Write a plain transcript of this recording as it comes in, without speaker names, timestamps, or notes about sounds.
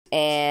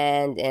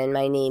and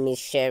my name is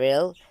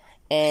Cheryl,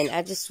 and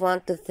I just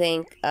want to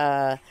thank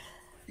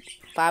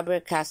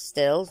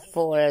Faber-Castell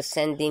for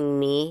sending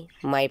me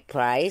my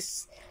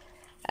prize,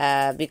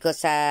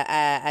 because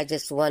I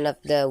just one of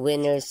the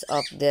winners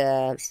of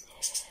the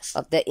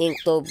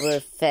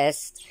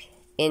Inktoberfest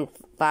in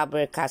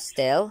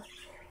Faber-Castell.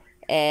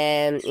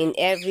 And in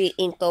every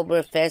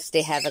Inktoberfest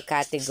they have a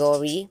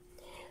category,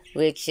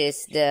 which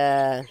is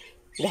the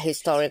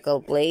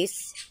historical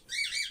place.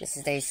 This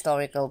is the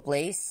historical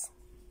place,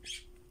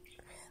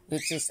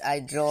 which is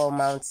I draw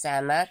Mount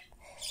Samak,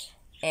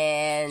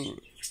 and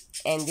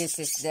this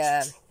is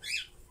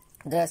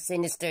the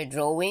sinister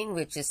drawing,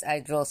 which is I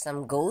draw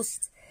some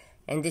ghosts,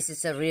 and this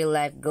is a real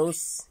life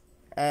ghost,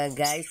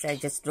 guys. I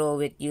just draw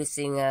it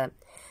using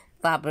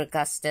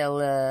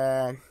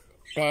Faber-Castell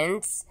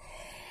pens,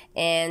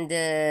 and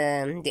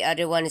the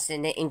other one is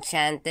in the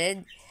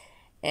enchanted,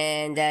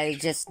 and I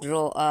just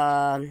draw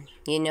a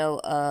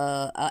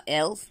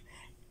elf,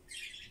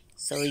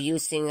 so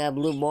using a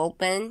blue ball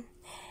pen,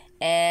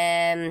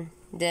 and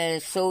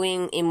the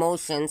showing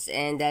emotions,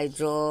 and I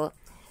draw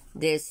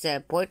this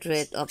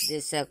portrait of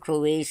this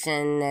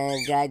Croatian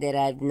guy that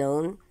I've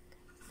known,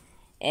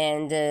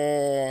 and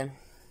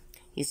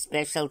he's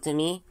special to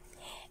me.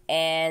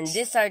 And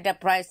these are the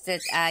prize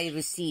that I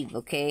received.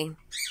 Okay,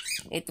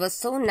 it was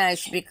so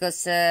nice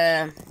because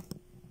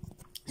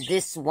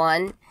this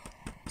one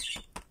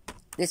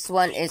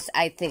is,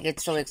 I think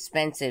it's so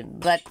expensive,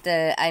 but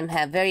I'm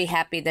very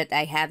happy that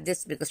I have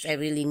this because I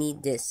really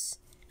need this.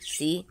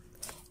 See,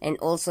 and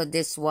also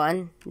this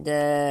one,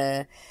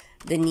 the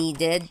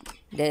needed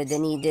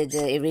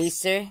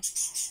eraser.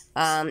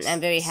 I'm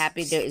very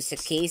happy there is a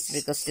case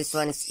because this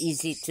one is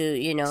easy to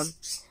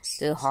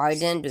to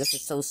harden because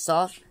it's so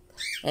soft.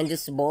 And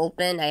this ball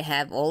pen I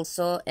have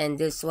also, and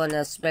this one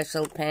a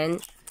special pen,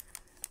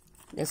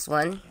 this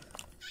one,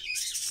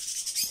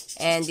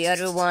 and the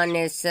other one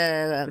is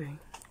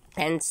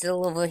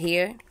pencil over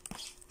here.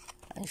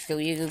 I'll show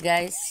you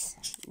guys.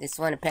 This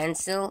one a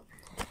pencil,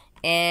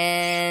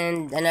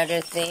 and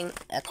another thing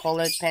a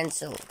colored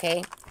pencil.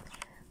 Okay,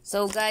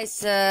 so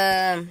guys,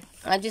 I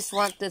just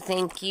want to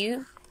thank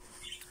you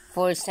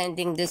for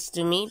sending this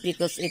to me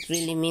because it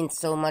really means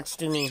so much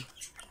to me.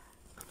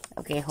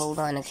 Okay, hold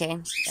on. Okay,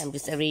 I'm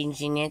just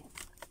arranging it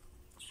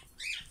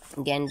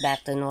again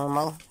back to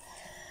normal.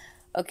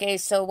 Okay,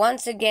 so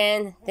once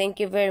again, thank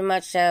you very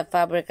much,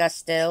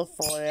 Faber-Castell,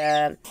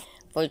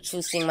 for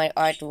choosing my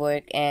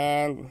artwork,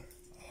 and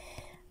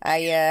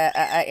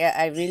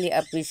I really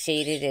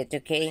appreciated it.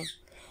 Okay,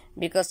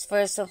 because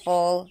first of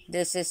all,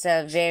 this is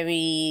a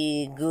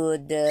very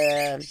good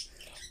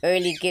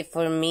early gift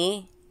for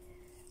me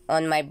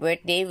on my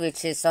birthday,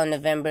 which is on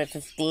November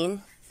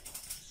 15th.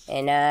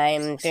 And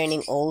I'm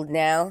turning old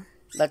now,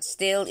 but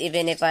still,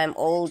 even if I'm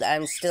old,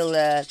 I'm still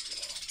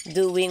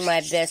doing my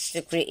best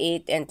to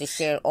create and to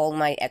share all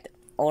my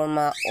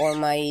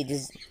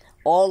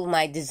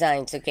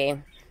designs.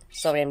 Okay,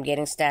 sorry, I'm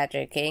getting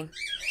stuttered. Okay,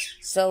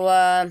 so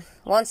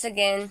once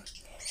again,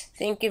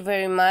 thank you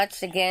very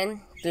much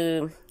again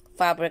to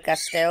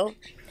Faber-Castell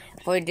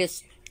for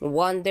this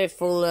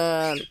wonderful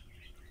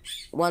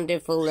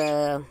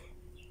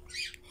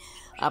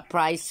a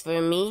prize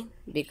for me,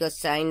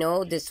 because I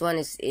know this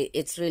one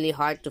it's really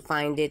hard to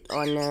find it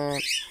on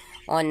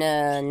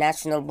a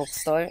national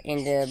bookstore,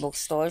 in the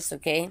bookstores.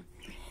 Okay,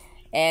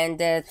 and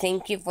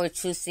thank you for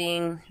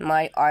choosing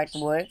my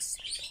artworks,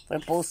 for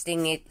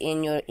posting it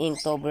in your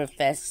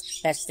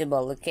Inktoberfest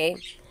festival. Okay,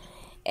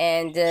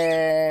 and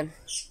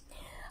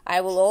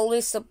I will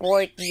always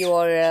support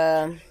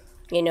your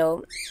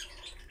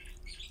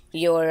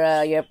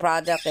your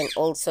product, and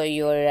also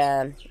your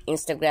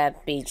Instagram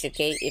page.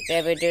 Okay, if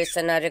ever there's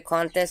another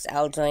contest,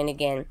 I'll join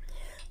again.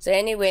 So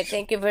anyway,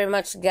 thank you very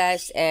much,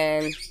 guys,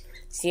 and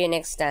see you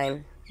next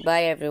time.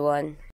 Bye, everyone.